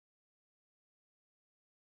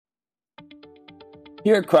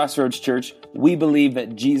Here at Crossroads Church, we believe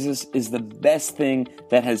that Jesus is the best thing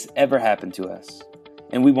that has ever happened to us,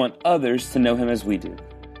 and we want others to know Him as we do.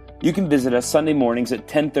 You can visit us Sunday mornings at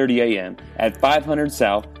 10:30 a.m. at 500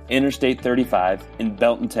 South Interstate 35 in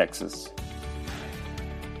Belton, Texas.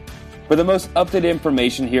 For the most up-to-date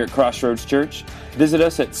information here at Crossroads Church, visit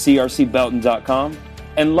us at crcbelton.com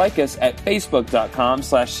and like us at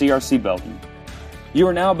facebook.com/crcbelton. You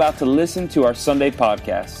are now about to listen to our Sunday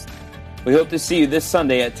podcast. We hope to see you this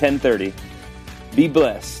Sunday at 10:30. Be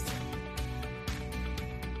blessed.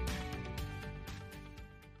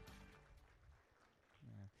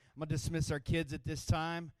 I'm going to dismiss our kids at this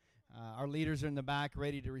time. Our leaders are in the back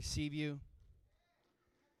ready to receive you.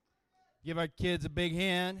 Give our kids a big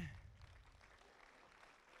hand.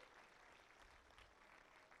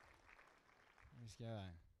 Praise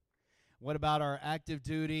God. What about our active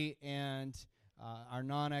duty and our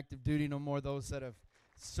non-active duty? No more those that have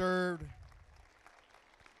served.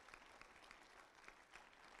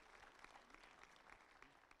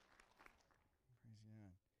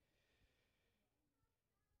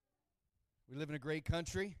 We live in a great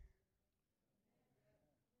country.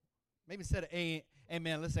 Maybe instead of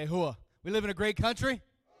amen, let's say hua. We live in a great country.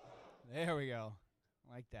 There we go.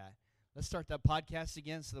 I like that. Let's start that podcast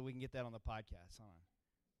again so that we can get that on the podcast. Hold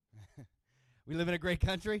on. We live in a great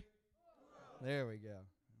country. There we go.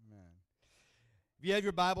 Amen. If you have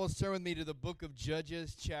your Bibles, turn with me to the book of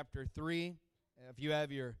Judges, chapter 3. If you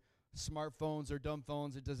have your smartphones or dumb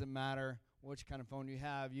phones, it doesn't matter which kind of phone you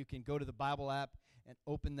have. You can go to the Bible app and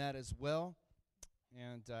open that as well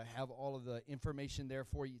and have all of the information there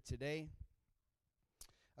for you today.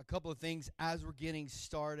 A couple of things as we're getting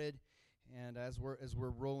started and as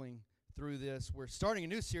we're rolling through this. We're starting a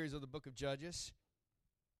new series of the book of Judges.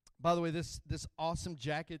 By the way, this awesome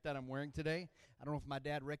jacket that I'm wearing today, I don't know if my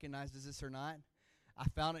dad recognizes this or not. I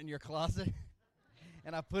found it in your closet,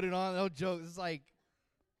 and I put it on. No joke. It's like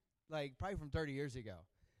probably from 30 years ago.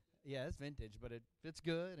 Yeah, it's vintage, but it fits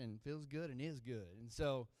good and feels good and is good. And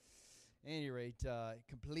so, at any rate,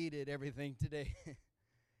 completed everything today.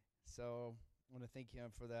 So I want to thank him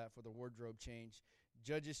for that, for the wardrobe change.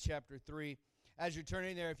 Judges chapter 3. As you're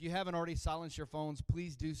turning there, if you haven't already silenced your phones,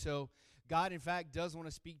 please do so. God, in fact, does want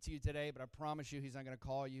to speak to you today, but I promise you He's not going to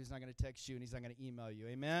call you, He's not going to text you, and He's not going to email you.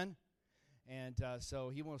 Amen? And so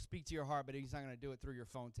He will speak to your heart, but He's not going to do it through your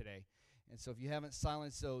phone today. And so if you haven't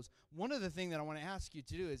silenced those, one of the things that I want to ask you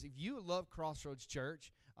to do is if you love Crossroads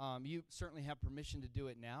Church, you certainly have permission to do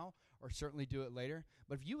it now or certainly do it later.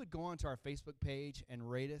 But if you would go onto our Facebook page and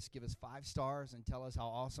rate us, give us 5 stars, and tell us how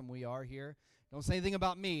awesome we are here. Don't say anything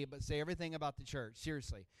about me, but say everything about the church,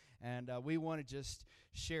 seriously. And we want to just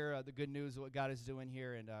share the good news of what God is doing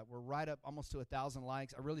here. And we're right up almost to 1,000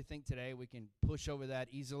 likes. I really think today we can push over that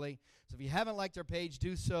easily. So if you haven't liked our page,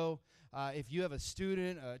 do so. If you have a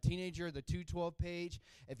student, a teenager, the 212 page.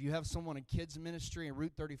 If you have someone in kids ministry in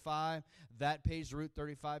Route 35, that page, the Route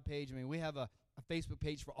 35 page. I mean, we have a Facebook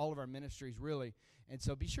page for all of our ministries, really. And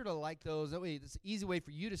so be sure to like those. That way, it's an easy way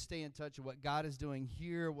for you to stay in touch with what God is doing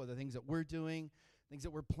here, what the things that we're doing, things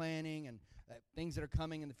that we're planning, and things that are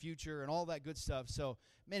coming in the future, and all that good stuff. So,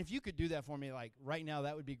 man, if you could do that for me, like right now,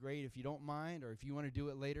 that would be great. If you don't mind, or if you want to do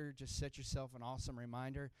it later, just set yourself an awesome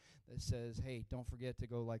reminder that says, hey, don't forget to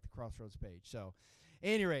go like the Crossroads page. So, at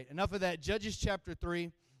any rate, enough of that. Judges chapter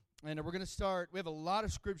 3, and we're going to start. We have a lot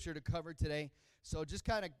of scripture to cover today, so just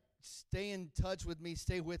kind of stay in touch with me,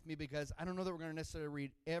 stay with me, because I don't know that we're going to necessarily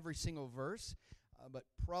read every single verse, but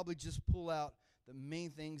probably just pull out the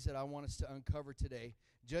main things that I want us to uncover today.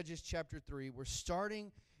 Judges chapter 3, we're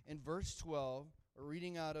starting in verse 12, we're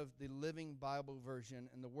reading out of the Living Bible version,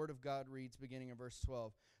 and the Word of God reads beginning in verse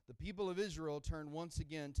 12. The people of Israel turned once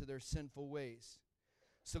again to their sinful ways.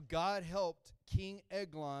 So God helped King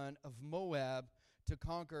Eglon of Moab to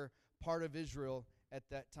conquer part of Israel at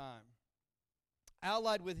that time.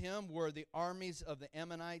 Allied with him were the armies of the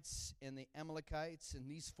Ammonites and the Amalekites, and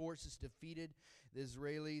these forces defeated the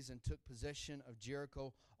Israelis and took possession of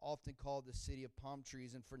Jericho, often called the city of palm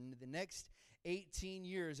trees. And for the next 18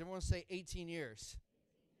 years, everyone say 18 years.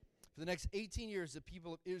 For the next 18 years, the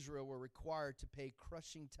people of Israel were required to pay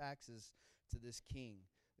crushing taxes to this king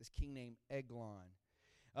named Eglon.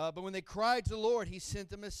 But when they cried to the Lord, He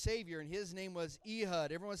sent them a Savior, and His name was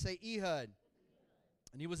Ehud. Everyone say Ehud.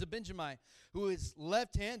 And he was a Benjamite who is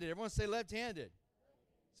left-handed. Everyone say left-handed.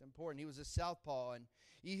 It's important. He was a southpaw. And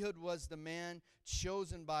Ehud was the man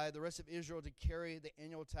chosen by the rest of Israel to carry the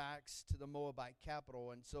annual tax to the Moabite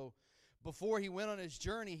capital. And so before he went on his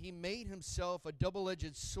journey, he made himself a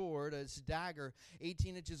double-edged sword, a dagger,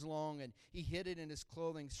 18 inches long, and he hid it in his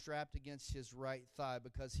clothing strapped against his right thigh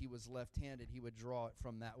because he was left-handed. He would draw it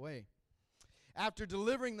from that way. After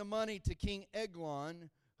delivering the money to King Eglon,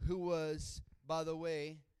 who was, by the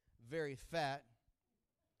way, very fat.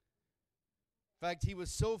 In fact, he was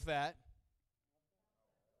so fat,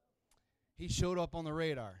 he showed up on the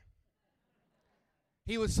radar.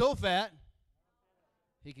 He was so fat,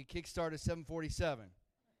 he could kickstart a 747.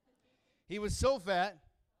 He was so fat,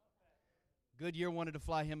 Goodyear wanted to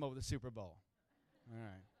fly him over the Super Bowl. All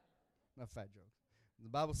right, enough fat jokes. The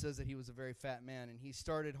Bible says that he was a very fat man, and he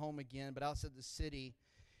started home again, but outside the city,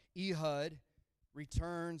 Ehud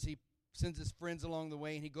returns. He sends his friends along the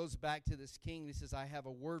way, and he goes back to this king, and he says, I have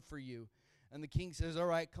a word for you. And the king says, all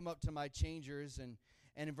right, come up to my changers. And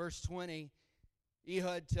in verse 20,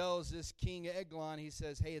 Ehud tells this king Eglon, he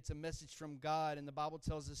says, hey, it's a message from God. And the Bible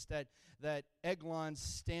tells us that Eglon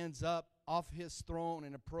stands up off his throne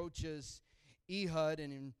and approaches Ehud.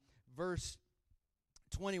 And in verse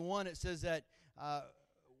 21, it says that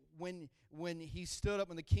when he stood up,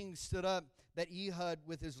 when the king stood up, that Ehud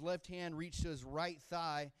with his left hand reached to his right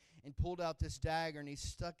thigh and pulled out this dagger, and he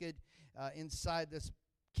stuck it inside this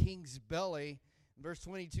king's belly. Verse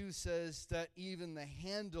 22 says that even the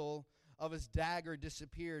handle of his dagger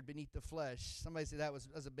disappeared beneath the flesh. Somebody say that was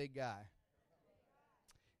a big guy.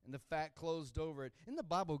 And the fat closed over it. Isn't the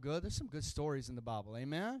Bible good? There's some good stories in the Bible.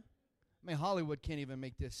 Amen? I mean, Hollywood can't even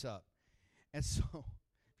make this up. And so,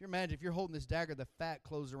 if you're holding this dagger, the fat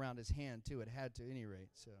closed around his hand too. It had to, at any rate.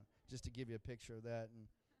 So, just to give you a picture of that. And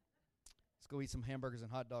let's go eat some hamburgers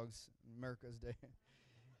and hot dogs on America's Day.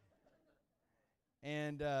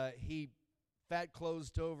 And fat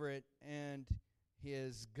closed over it, and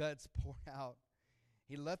his guts poured out.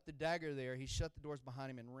 He left the dagger there. He shut the doors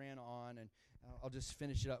behind him and ran on. And I'll just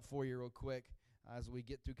finish it up for you real quick as we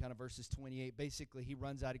get through kind of verses 28. Basically, he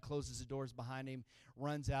runs out. He closes the doors behind him,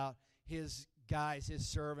 runs out. His guys, his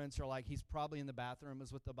servants are like, he's probably in the bathroom,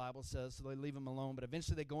 is what the Bible says, so they leave him alone. But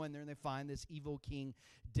eventually they go in there and they find this evil king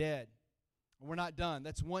dead. We're not done.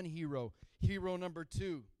 That's one hero. Hero number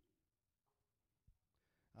 2.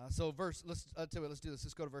 Let's do this.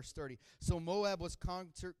 Let's go to verse 30. So Moab was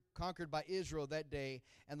conquered by Israel that day,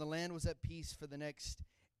 and the land was at peace for the next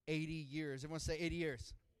 80 years. Everyone say 80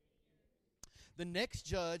 years. The next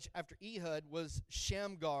judge after Ehud was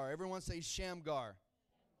Shamgar. Everyone say Shamgar.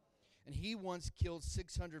 And he once killed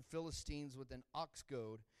 600 Philistines with an ox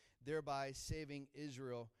goad, thereby saving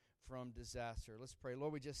Israel from disaster. Let's pray.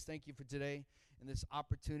 Lord, we just thank you for today and this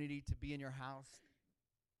opportunity to be in your house,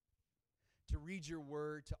 to read your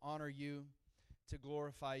word, to honor you, to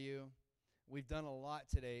glorify you. We've done a lot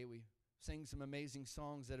today. We sang some amazing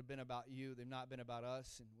songs that have been about you. They've not been about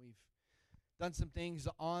us. And we've done some things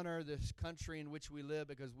to honor this country in which we live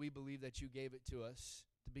because we believe that you gave it to us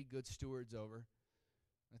to be good stewards over.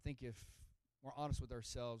 I think if we're honest with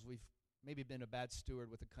ourselves, we've maybe been a bad steward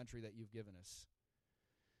with the country that you've given us.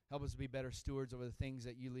 Help us to be better stewards over the things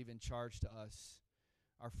that you leave in charge to us,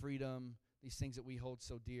 our freedom, these things that we hold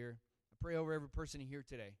so dear. I pray over every person here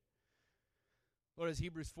today. Lord, as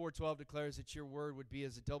Hebrews 4:12 declares that your word would be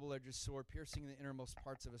as a double-edged sword, piercing the innermost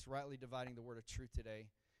parts of us, rightly dividing the word of truth today.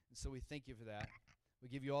 And so we thank you for that. We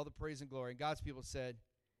give you all the praise and glory. And God's people said,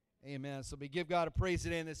 amen. So we give God a praise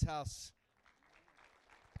today in this house.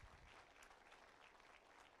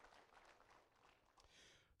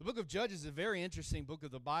 The book of Judges is a very interesting book of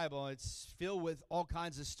the Bible. It's filled with all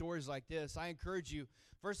kinds of stories like this. I encourage you,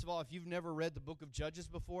 first of all, if you've never read the book of Judges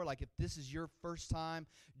before, like if this is your first time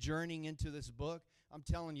journeying into this book, I'm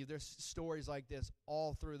telling you, there's stories like this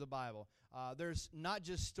all through the Bible. There's not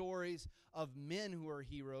just stories of men who are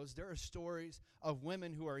heroes. There are stories of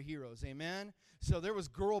women who are heroes. Amen? So there was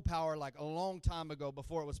girl power like a long time ago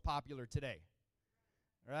before it was popular today.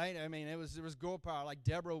 Right? I mean, there was girl power. Like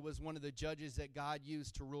Deborah was one of the judges that God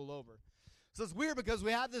used to rule over. So it's weird because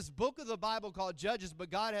we have this book of the Bible called Judges,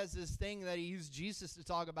 but God has this thing that he used Jesus to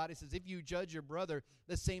talk about. He says, if you judge your brother,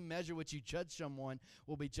 the same measure which you judge someone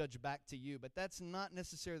will be judged back to you. But that's not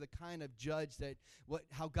necessarily the kind of judge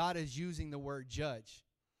how God is using the word judge.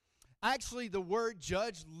 Actually, the word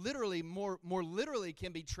judge literally, more literally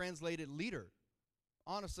can be translated leader.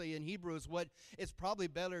 Honestly, in Hebrew, is what it's probably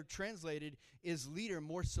better translated is leader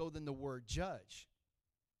more so than the word judge.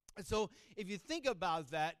 And so if you think about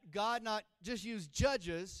that, God not just used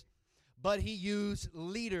judges, but he used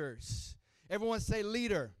leaders. Everyone say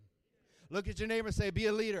leader. Look at your neighbor and say, be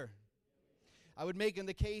a leader. I would make in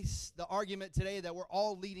the argument today that we're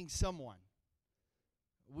all leading someone.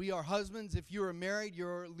 We are husbands. If you are married,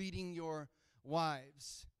 you're leading your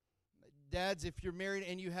wives. Dads, if you're married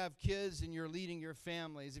and you have kids and you're leading your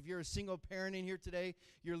families, if you're a single parent in here today,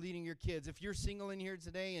 you're leading your kids. If you're single in here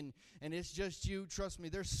today and it's just you, trust me,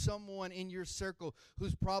 there's someone in your circle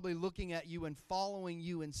who's probably looking at you and following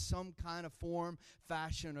you in some kind of form,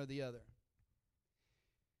 fashion, or the other.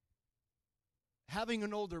 Having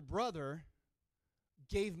an older brother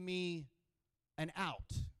gave me an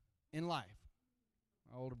out in life.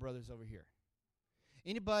 My older brother's over here.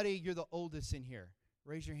 Anybody, you're the oldest in here?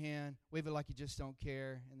 Raise your hand. Wave it like you just don't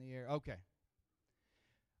care in the air. Okay.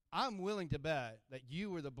 I'm willing to bet that you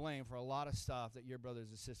were the blame for a lot of stuff that your brothers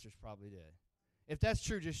and sisters probably did. If that's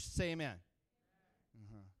true, just say amen.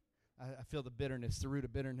 I feel the bitterness, the root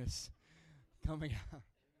of bitterness coming out.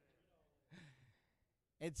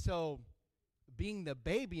 And so, being the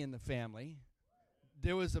baby in the family,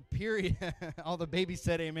 there was a period, all the babies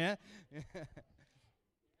said amen.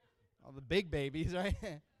 All the big babies, right?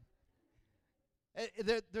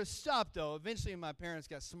 There's stuff, though. Eventually, my parents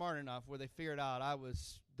got smart enough where they figured out I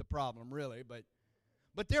was the problem, really.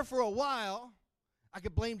 But there for a while, I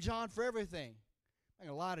could blame John for everything. Like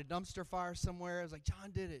a lot of dumpster fire somewhere. I was like,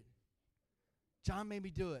 John did it. John made me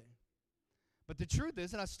do it. But the truth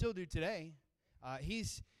is, and I still do today,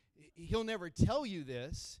 he'll never tell you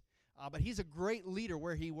this, but he's a great leader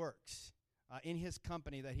where he works, in his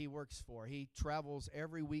company that he works for. He travels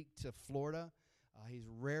every week to Florida. He's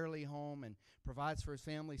rarely home and provides for his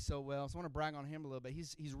family so well. So I want to brag on him a little bit.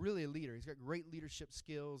 He's really a leader. He's got great leadership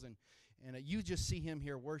skills, and you just see him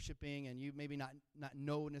here worshiping, and you maybe not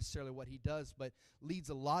know necessarily what he does, but leads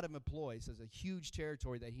a lot of employees. There's a huge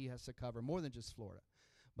territory that he has to cover, more than just Florida.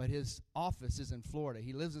 But his office is in Florida.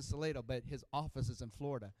 He lives in Salado, but his office is in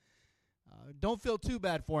Florida. Don't feel too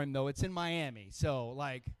bad for him, though. It's in Miami. So,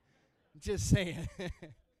 just saying.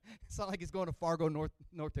 It's not like he's going to Fargo, North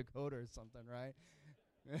Dakota or something, right?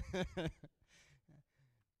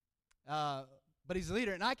 But he's a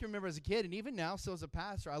leader. And I can remember as a kid, and even now, so as a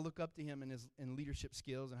pastor, I look up to him in leadership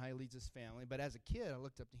skills and how he leads his family. But as a kid, I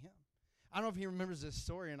looked up to him. I don't know if he remembers this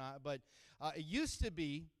story or not, but it used to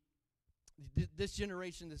be this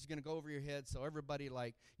generation, this is going to go over your head, so everybody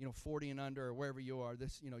 40 and under or wherever you are,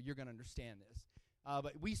 you're going to understand this.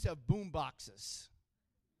 But we used to have boom boxes,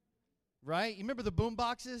 right? You remember the boom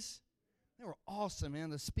boxes? They were awesome, man.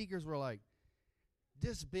 The speakers were like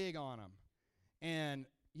this big on them. And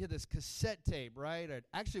you had this cassette tape, right?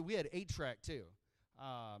 Actually, we had 8-track too.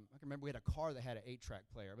 I can remember we had a car that had an 8-track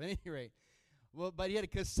player. But at any rate, but he had a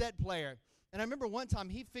cassette player. And I remember one time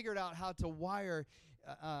he figured out how to wire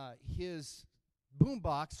his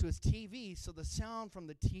boombox to his TV, so the sound from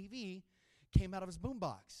the TV came out of his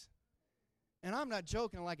boombox. And I'm not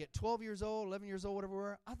joking, at 12 years old, 11 years old, whatever we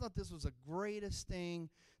were, I thought this was the greatest thing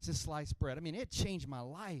since sliced bread. I mean, it changed my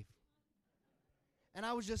life. And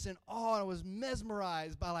I was just in awe, and I was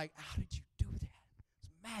mesmerized by how did you do that?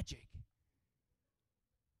 It's magic.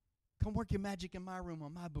 Come work your magic in my room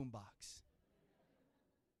on my boombox.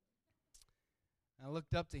 I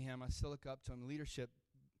looked up to him. I still look up to him. Leadership.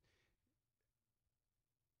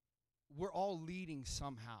 We're all leading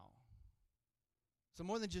somehow. So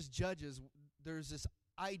more than just judges, there's this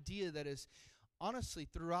idea that is honestly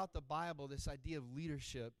throughout the Bible, this idea of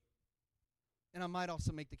leadership. And I might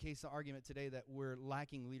also make the case, the argument today that we're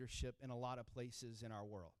lacking leadership in a lot of places in our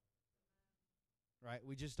world. Right?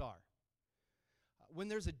 We just are. When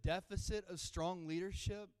there's a deficit of strong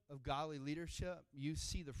leadership, of godly leadership, you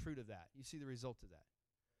see the fruit of that. You see the result of that.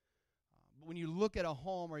 But when you look at a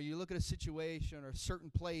home or you look at a situation or a certain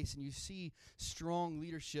place and you see strong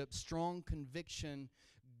leadership, strong conviction,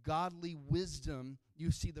 godly wisdom, you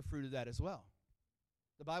see the fruit of that as well.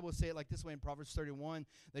 The Bible will say it like this way in Proverbs 31,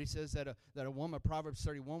 that he says that a woman, Proverbs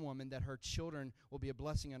 31 woman, that her children will be a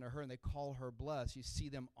blessing unto her, and they call her blessed. You see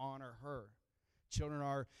them honor her. Children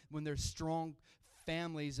are, when there's strong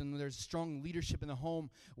families and there's strong leadership in the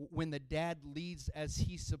home, when the dad leads as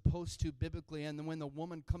he's supposed to biblically, and then when the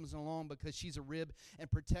woman comes along because she's a rib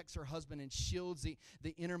and protects her husband and shields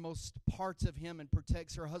the innermost parts of him and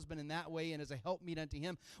protects her husband in that way and is a helpmeet unto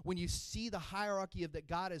him, when you see the hierarchy of that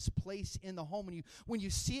God has placed in the home, when you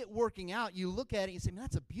see it working out, you look at it and you say, man,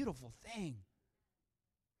 that's a beautiful thing.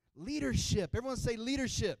 Leadership. Everyone say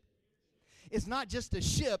leadership. It's not just a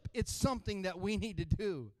ship, it's something that we need to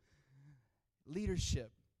do.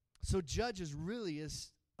 Leadership. So Judges really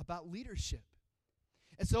is about leadership.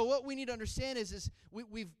 And so what we need to understand is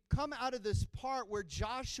we've come out of this part where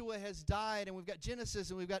Joshua has died, and we've got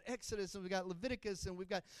Genesis, and we've got Exodus, and we've got Leviticus, and we've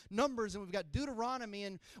got Numbers, and we've got Deuteronomy,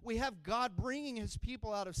 and we have God bringing his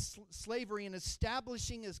people out of slavery and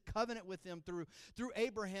establishing his covenant with them through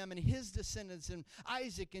Abraham and his descendants, and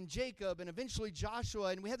Isaac and Jacob, and eventually Joshua.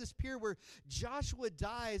 And we have this period where Joshua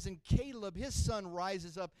dies, and Caleb, his son,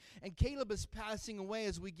 rises up, and Caleb is passing away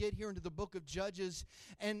as we get here into the book of Judges.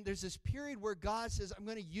 And there's this period where God says, I'm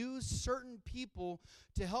going to use certain people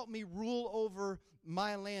to help me rule over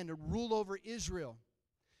my land, or rule over Israel.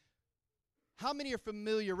 How many are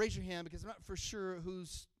familiar? Raise your hand, because I'm not for sure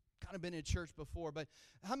who's kind of been in church before, but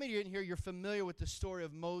how many in here, you're familiar with the story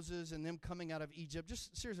of Moses and them coming out of Egypt?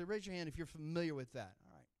 Just seriously, raise your hand if you're familiar with that.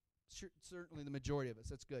 All right. Certainly the majority of us.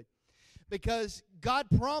 That's good. Because God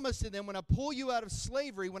promised to them, when I pull you out of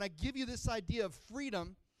slavery, when I give you this idea of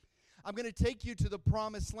freedom, I'm going to take you to the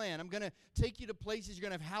promised land. I'm going to take you to places. You're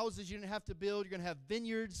going to have houses you didn't have to build. You're going to have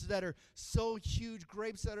vineyards that are so huge,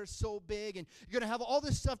 grapes that are so big, and you're going to have all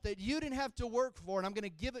this stuff that you didn't have to work for, and I'm going to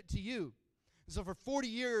give it to you. So for 40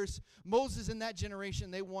 years, Moses and that generation,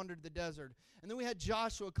 they wandered the desert. And then we had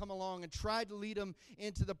Joshua come along and tried to lead them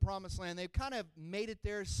into the promised land. They kind of made it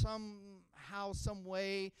there somehow, some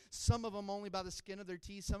way. Some of them only by the skin of their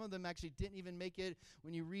teeth. Some of them actually didn't even make it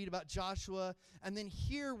when you read about Joshua. And then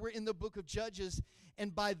here we're in the book of Judges.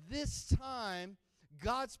 And by this time,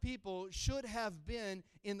 God's people should have been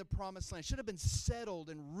in the promised land, should have been settled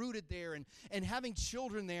and rooted there, and having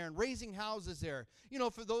children there and raising houses there. You know,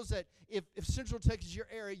 for those that, if Central Texas is your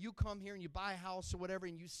area, you come here and you buy a house or whatever,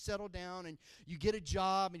 and you settle down and you get a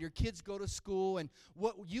job and your kids go to school, and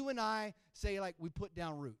what you and I say, like, we put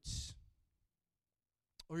down roots.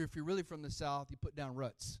 Or if you're really from the South, you put down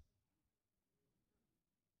ruts.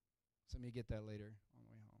 Some of you get that later on the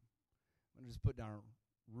way home. I'm going to just put down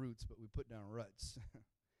roots, but we put down ruts.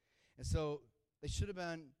 And so they should have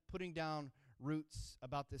been putting down roots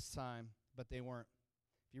about this time, but they weren't.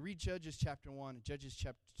 If you read Judges chapter 1 and Judges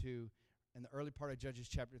chapter 2 and the early part of Judges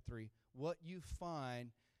chapter 3, what you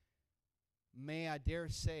find, may I dare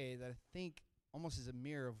say, that I think almost is a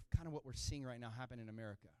mirror of kind of what we're seeing right now happen in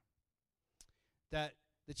America. That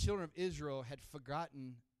the children of Israel had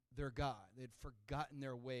forgotten their God. They had forgotten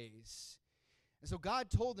their ways. And so God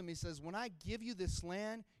told them, he says, when I give you this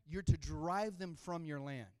land, you're to drive them from your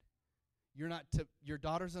land. Your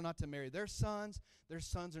daughters are not to marry their sons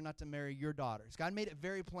are not to marry your daughters. God made it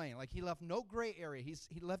very plain. Like, he left no gray area. He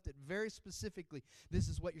left it very specifically. This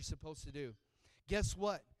is what you're supposed to do. Guess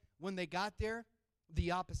what? When they got there, the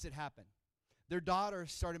opposite happened. Their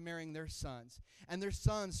daughters started marrying their sons, and their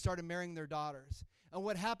sons started marrying their daughters. And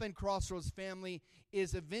what happened, Crossroads family,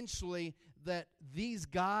 is eventually that these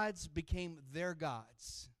gods became their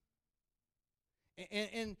gods.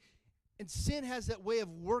 And sin has that way of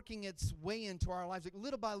working its way into our lives, like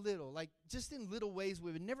little by little, like just in little ways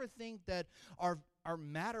we would never think that are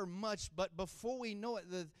matter much, but before we know it,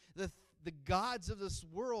 the gods of this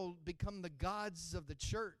world become the gods of the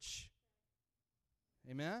church.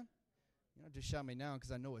 Amen? You don't just shout me down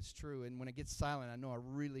because I know it's true. And when it gets silent, I know I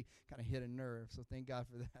really kind of hit a nerve. So thank God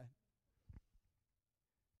for that.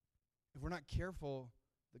 If we're not careful,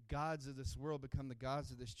 the gods of this world become the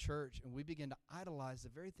gods of this church, and we begin to idolize the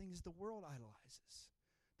very things the world idolizes.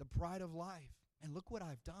 The pride of life. And look what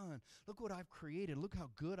I've done. Look what I've created. Look how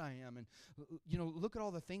good I am. And, you know, look at all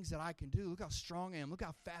the things that I can do. Look how strong I am. Look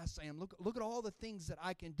how fast I am. Look at all the things that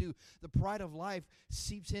I can do. The pride of life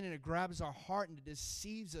seeps in and it grabs our heart and it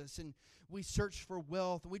deceives us. And we search for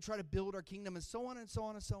wealth and we try to build our kingdom and so on and so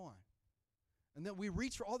on and so on. And then we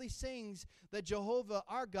reach for all these things that Jehovah,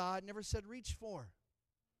 our God, never said reach for.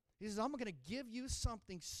 He says, I'm going to give you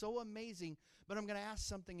something so amazing, but I'm going to ask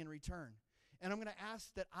something in return. And I'm going to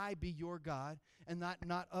ask that I be your God and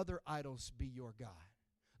not other idols be your God.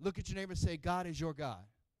 Look at your neighbor and say, God is your God.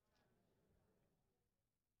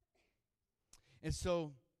 And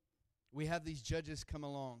so we have these judges come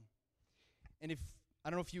along. And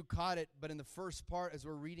I don't know if you caught it, but in the first part, as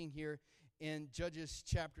we're reading here in Judges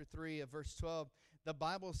chapter 3 of verse 12, the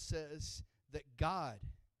Bible says that God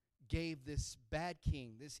gave this bad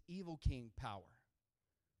king, this evil king, power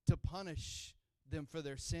to punish them for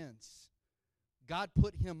their sins. God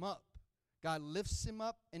put him up. God lifts him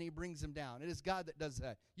up and he brings him down. It is God that does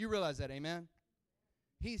that. You realize that, amen?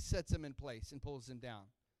 He sets him in place and pulls him down.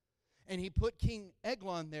 And he put King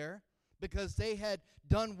Eglon there because they had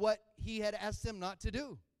done what he had asked them not to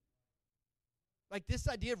do. Like, this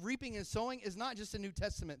idea of reaping and sowing is not just a New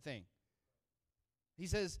Testament thing. He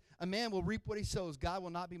says, a man will reap what he sows. God will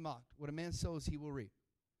not be mocked. What a man sows, he will reap.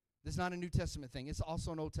 This is not a New Testament thing. It's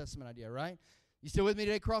also an Old Testament idea, right? You still with me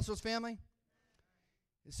today, Crossroads family?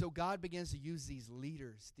 So God begins to use these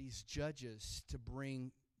leaders, these judges, to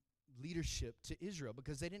bring leadership to Israel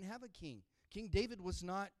because they didn't have a king. King David was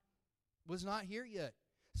not here yet.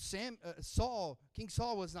 King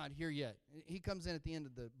Saul was not here yet. He comes in at the end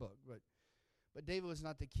of the book, but David was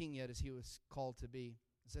not the king yet as he was called to be.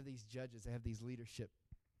 So these judges, they have these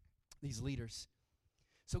leaders.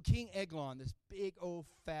 So King Eglon, this big old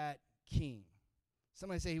fat king.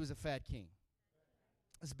 Somebody say he was a fat king.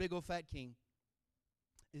 This big old fat king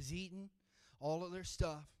is eating all of their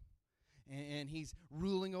stuff, and he's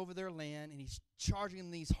ruling over their land, and he's charging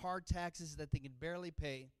them these hard taxes that they can barely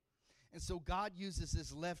pay. And so God uses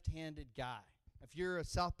this left-handed guy. If you're a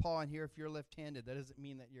southpaw in here, if you're left-handed, that doesn't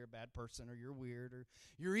mean that you're a bad person or you're weird or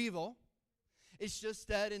you're evil. It's just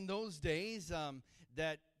that in those days,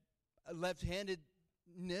 that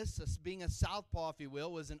left-handedness, being a southpaw, if you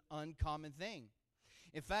will, was an uncommon thing.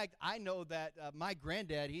 In fact, I know that my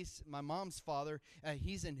granddad, he's my mom's father,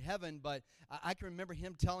 he's in heaven, but I can remember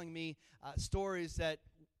him telling me stories that,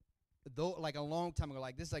 though, like a long time ago,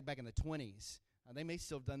 like this is like back in the 20s. They may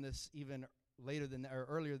still have done this even later than that, or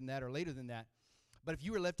earlier than that, or later than that. But if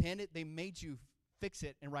you were left-handed, they made you fix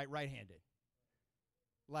it and write right-handed.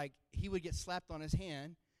 Like he would get slapped on his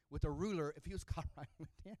hand with a ruler if he was caught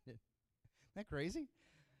right-handed. Isn't that crazy?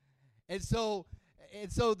 And so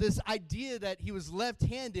this idea that he was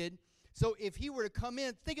left-handed, so if he were to come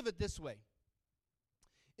in, think of it this way.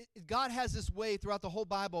 God has this way throughout the whole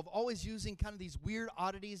Bible of always using kind of these weird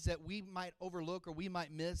oddities that we might overlook or we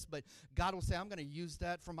might miss, but God will say, I'm going to use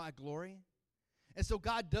that for my glory. And so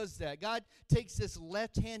God does that. God takes this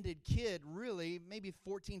left-handed kid, really, maybe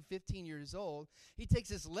 14, 15 years old. He takes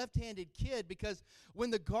this left-handed kid because when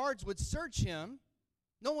the guards would search him,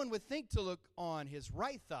 no one would think to look on his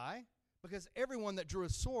right thigh because everyone that drew a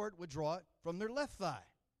sword would draw it from their left thigh.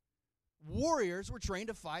 Warriors were trained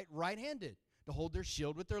to fight right-handed, to hold their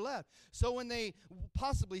shield with their left. So when they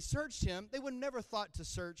possibly searched him, they would never thought to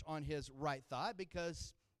search on his right thigh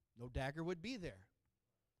because no dagger would be there.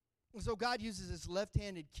 And so God uses this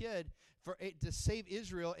left-handed kid to save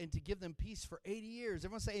Israel and to give them peace for 80 years.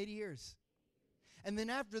 Everyone say 80 years. And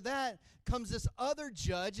then after that comes this other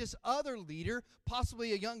judge, this other leader,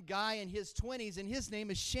 possibly a young guy in his 20s, and his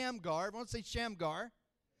name is Shamgar. Everyone say Shamgar.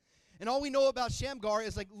 And all we know about Shamgar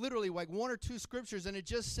is like literally like one or two scriptures, and it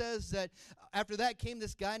just says that after that came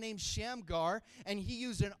this guy named Shamgar, and he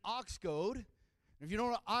used an ox goad. If you don't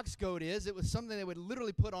know what ox goad is, it was something they would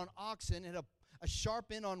literally put on oxen. It had a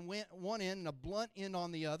sharp end on one end and a blunt end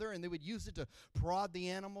on the other, and they would use it to prod the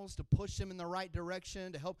animals, to push them in the right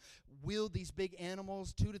direction, to help wield these big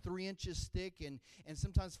animals 2 to 3 inches thick and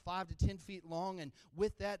sometimes 5 to 10 feet long. And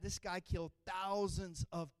with that, this guy killed thousands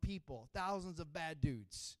of people, thousands of bad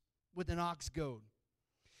dudes with an ox goad.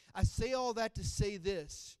 I say all that to say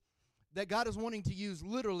this, that God is wanting to use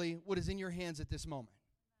literally what is in your hands at this moment.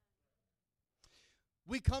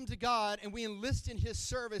 We come to God and we enlist in His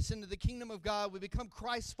service into the kingdom of God. We become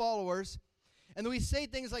Christ's followers. And then we say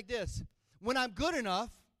things like this: when I'm good enough,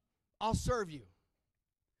 I'll serve you.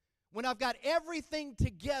 When I've got everything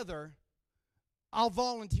together, I'll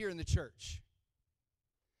volunteer in the church.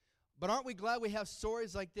 But aren't we glad we have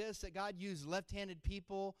stories like this, that God used left-handed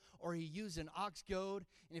people or He used an ox goad?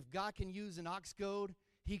 And if God can use an ox goad,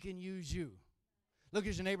 He can use you. Look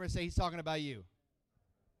at your neighbor and say, He's talking about you.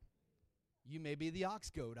 You may be the ox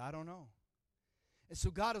goad. I don't know. And so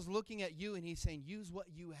God is looking at you and He's saying, use what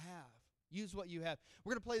you have. Use what you have.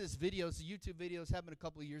 We're going to play this video. It's a YouTube video. It's happened a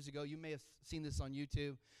couple of years ago. You may have seen this on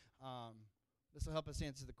YouTube. This will help us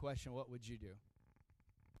answer the question, what would you do?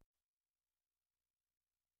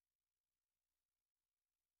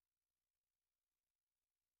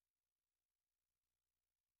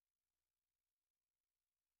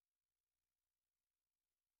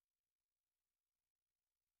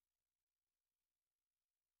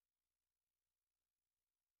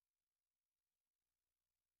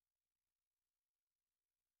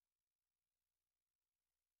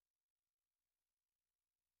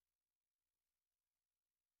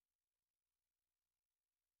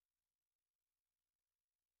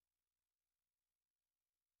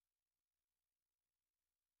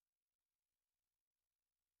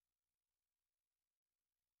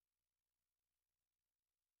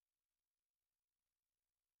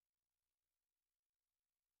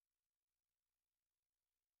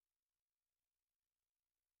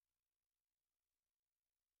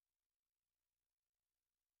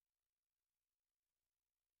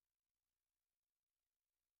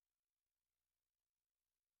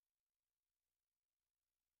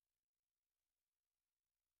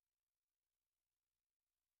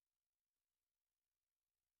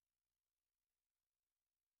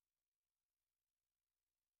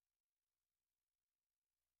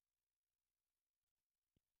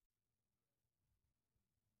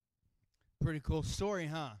 Pretty cool story,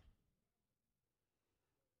 huh?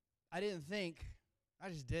 I didn't think, I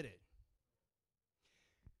just did it.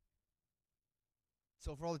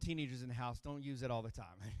 So for all the teenagers in the house, don't use it all the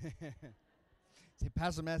time. Say,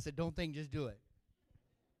 Pastor Matt said, don't think, just do it.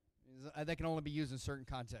 That can only be used in certain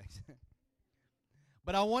contexts.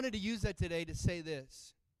 But I wanted to use that today to say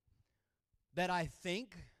this, that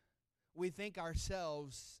we think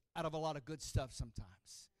ourselves out of a lot of good stuff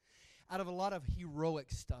sometimes, out of a lot of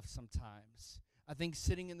heroic stuff sometimes. I think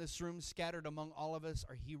sitting in this room, scattered among all of us,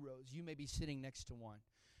 are heroes. You may be sitting next to one.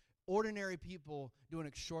 Ordinary people doing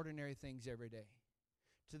extraordinary things every day.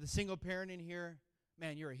 To the single parent in here,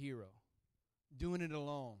 man, you're a hero. Doing it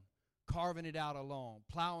alone, carving it out alone,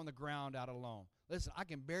 plowing the ground out alone. Listen, I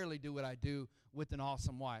can barely do what I do with an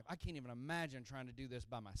awesome wife. I can't even imagine trying to do this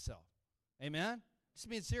by myself. Amen? Just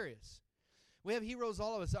being serious. We have heroes,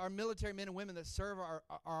 all of us, our military men and women that serve our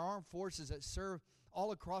armed forces, that serve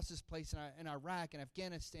all across this place in Iraq and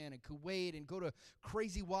Afghanistan and Kuwait, and go to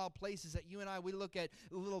crazy wild places that you and I, we look at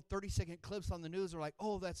little 30-second clips on the news, we're like,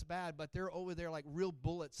 oh, that's bad, but they're over there like real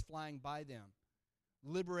bullets flying by them,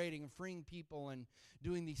 liberating and freeing people and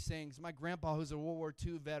doing these things. My grandpa, who's a World War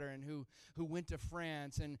II veteran, who went to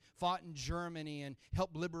France and fought in Germany and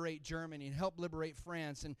helped liberate Germany and helped liberate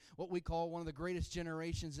France, and what we call one of the greatest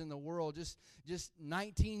generations in the world, just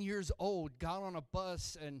 19 years old, got on a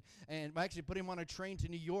bus and I actually put him on a train to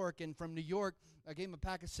New York, and from New York, I gave him a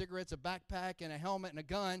pack of cigarettes, a backpack, and a helmet and a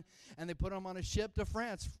gun, and they put him on a ship to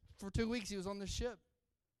France. For 2 weeks, he was on the ship.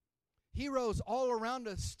 Heroes all around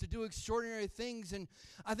us to do extraordinary things. And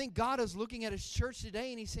I think God is looking at his church today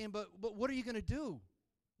and he's saying, but what are you going to do?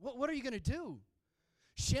 What are you going to do?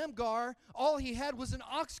 Shamgar, all he had was an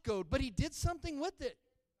ox goad, but he did something with it.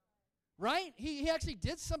 Right? He actually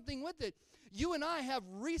did something with it. You and I have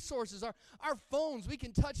resources. Our phones, we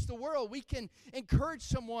can touch the world. We can encourage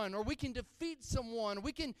someone, or we can defeat someone.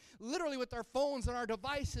 We can literally, with our phones and our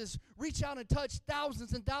devices, reach out and touch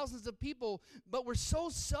thousands and thousands of people. But we're so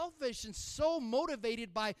selfish and so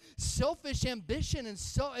motivated by selfish ambition. And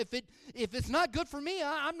so if it's not good for me,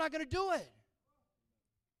 I'm not going to do it.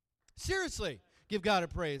 Seriously, give God a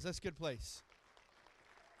praise. That's a good place.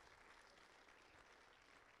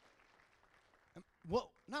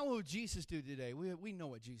 Not what would Jesus do today. We know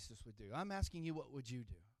what Jesus would do. I'm asking you, what would you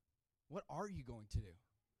do? What are you going to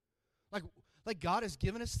do? Like God has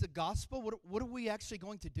given us the gospel. What are we actually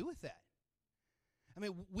going to do with that? I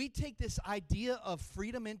mean, we take this idea of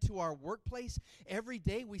freedom into our workplace. Every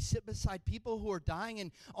day we sit beside people who are dying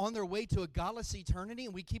and on their way to a godless eternity,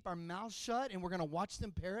 and we keep our mouths shut and we're going to watch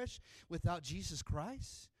them perish without Jesus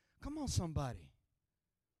Christ? Come on, somebody.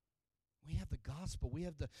 We have the gospel. We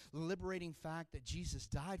have the liberating fact that Jesus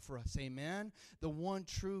died for us. Amen. The one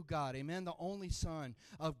true God. Amen. The only Son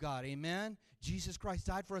of God. Amen. Jesus Christ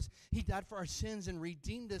died for us. He died for our sins and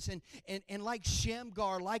redeemed us. And like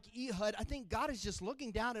Shamgar, like Ehud, I think God is just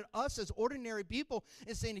looking down at us as ordinary people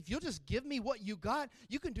and saying, if you'll just give me what you got,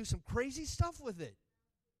 you can do some crazy stuff with it.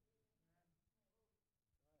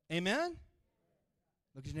 Amen.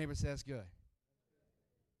 Look at your neighbor and say, that's good.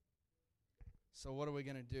 So what are we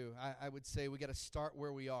going to do? I would say we got to start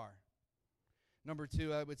where we are. Number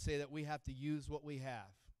two, I would say that we have to use what we have.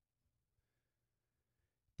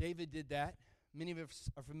 David did that. Many of us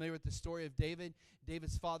are familiar with the story of David.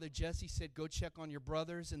 David's father, Jesse, said, go check on your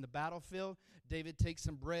brothers in the battlefield. David takes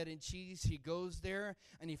some bread and cheese. He goes there,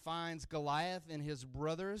 and he finds Goliath and his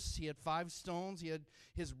brothers. He had 5 stones. He had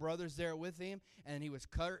his brothers there with him, and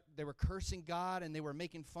they were cursing God, and they were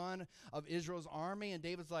making fun of Israel's army. And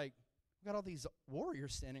David's like, we've got all these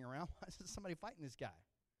warriors standing around. Why is somebody fighting this guy?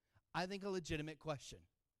 I think a legitimate question,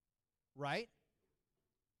 right?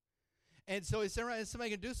 And so he's around, and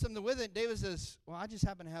somebody can do something with it. David says, well, I just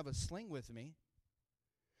happen to have a sling with me.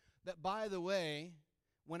 That, by the way,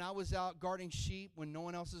 when I was out guarding sheep, when no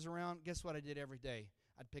one else is around, guess what I did every day?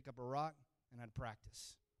 I'd pick up a rock and I'd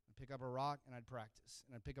practice. I'd pick up a rock and I'd practice.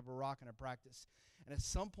 And I'd pick up a rock and I'd practice. And at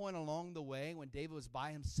some point along the way, when David was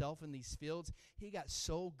by himself in these fields, he got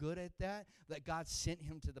so good at that God sent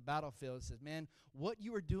him to the battlefield and says, man, what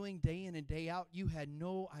you were doing day in and day out, you had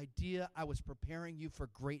no idea. I was preparing you for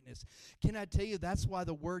greatness. Can I tell you, that's why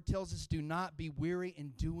the word tells us, do not be weary in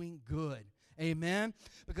doing good. Amen?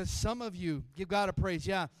 Because some of you, give God a praise,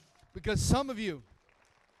 yeah. Because some of you,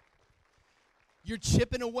 you're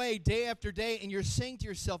chipping away day after day, and you're saying to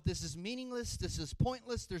yourself, this is meaningless, this is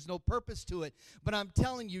pointless, there's no purpose to it. But I'm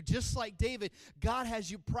telling you, just like David, God has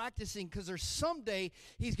you practicing, because there's someday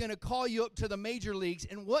he's going to call you up to the major leagues.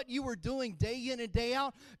 And what you were doing day in and day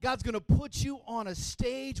out, God's going to put you on a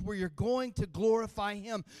stage where you're going to glorify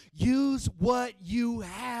him. Use what you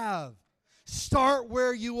have. Start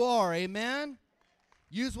where you are. Amen?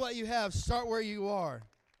 Use what you have. Start where you are.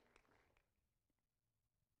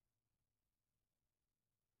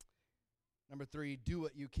 Number 3, do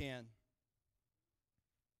what you can.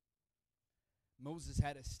 Moses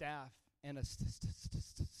had a staff and a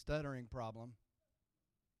stuttering problem.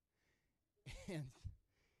 And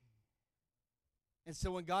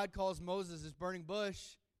so when God calls Moses this burning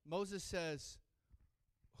bush, Moses says,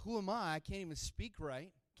 who am I? I can't even speak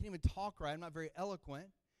right. Can't even talk right. I'm not very eloquent.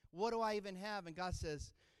 What do I even have? And God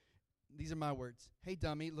says, these are my words. Hey,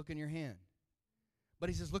 dummy, look in your hand. But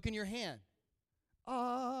he says, look in your hand.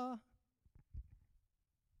 And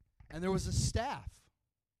there was a staff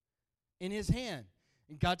in his hand.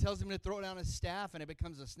 And God tells him to throw down his staff, and it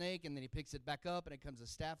becomes a snake, and then he picks it back up, and it becomes a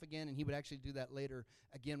staff again, and he would actually do that later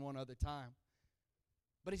again one other time.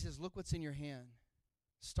 But he says, look what's in your hand.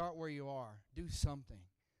 Start where you are. Do something.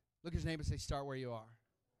 Look at your neighbor and say, start where you are.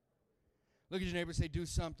 Look at your neighbor and say, do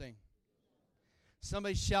something.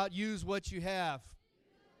 Somebody shout, use what you have.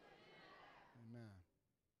 Amen.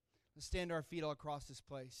 Let's stand to our feet all across this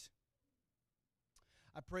place.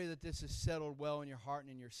 I pray that this is settled well in your heart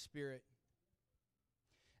and in your spirit.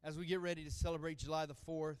 As we get ready to celebrate July the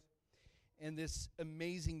 4th and this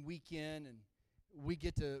amazing weekend, and we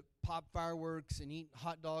get to pop fireworks and eat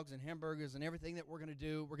hot dogs and hamburgers and everything that we're going to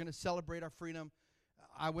do. We're going to celebrate our freedom.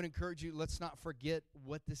 I would encourage you, let's not forget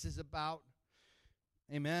what this is about.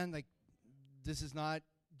 Amen? Like, this is not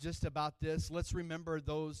just about this. Let's remember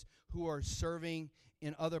those who are serving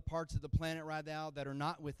in other parts of the planet right now that are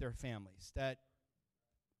not with their families. That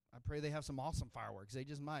I pray they have some awesome fireworks. They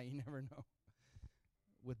just might. You never know.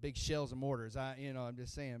 With big shells and mortars. I'm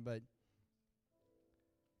just saying. But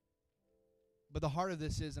the heart of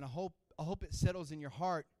this is, and I hope it settles in your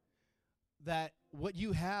heart, that what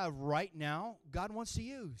you have right now, God wants to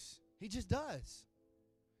use. He just does.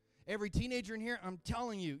 Every teenager in here, I'm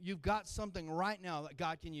telling you, you've got something right now that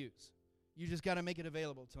God can use. You just got to make it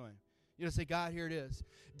available to Him. You just say, God, here it is.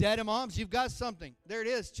 Dad and moms, you've got something. There it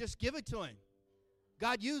is. Just give it to Him.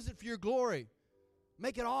 God, use it for your glory.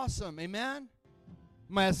 Make it awesome. Amen?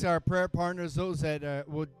 I'm going to ask our prayer partners, those that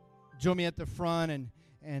will join me at the front,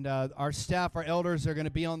 and our staff, our elders, are going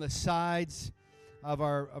to be on the sides of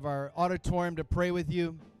our auditorium to pray with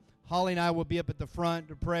you. Holly and I will be up at the front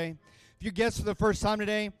to pray. If you're guests for the first time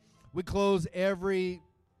today, we close every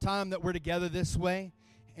time that we're together this way,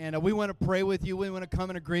 and we want to pray with you. We want to come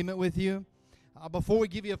in agreement with you. Before we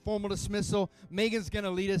give you a formal dismissal, Megan's going to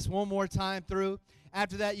lead us one more time through.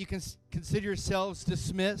 After that, you can consider yourselves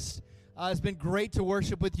dismissed. It's been great to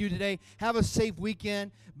worship with you today. Have a safe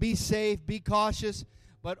weekend. Be safe. Be cautious.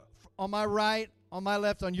 But on my right, on my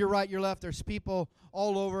left, on your right, your left, there's people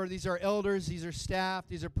all over. These are elders. These are staff.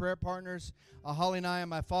 These are prayer partners. Holly and I and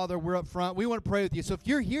my father, we're up front. We want to pray with you. So if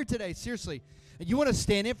you're here today, seriously, and you want to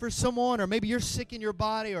stand in for someone, or maybe you're sick in your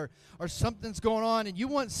body, or something's going on, and you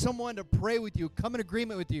want someone to pray with you, come in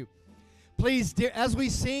agreement with you, please, dear, as we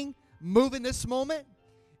sing, move in this moment.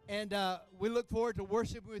 And we look forward to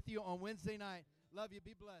worshiping with you on Wednesday night. Love you.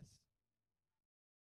 Be blessed.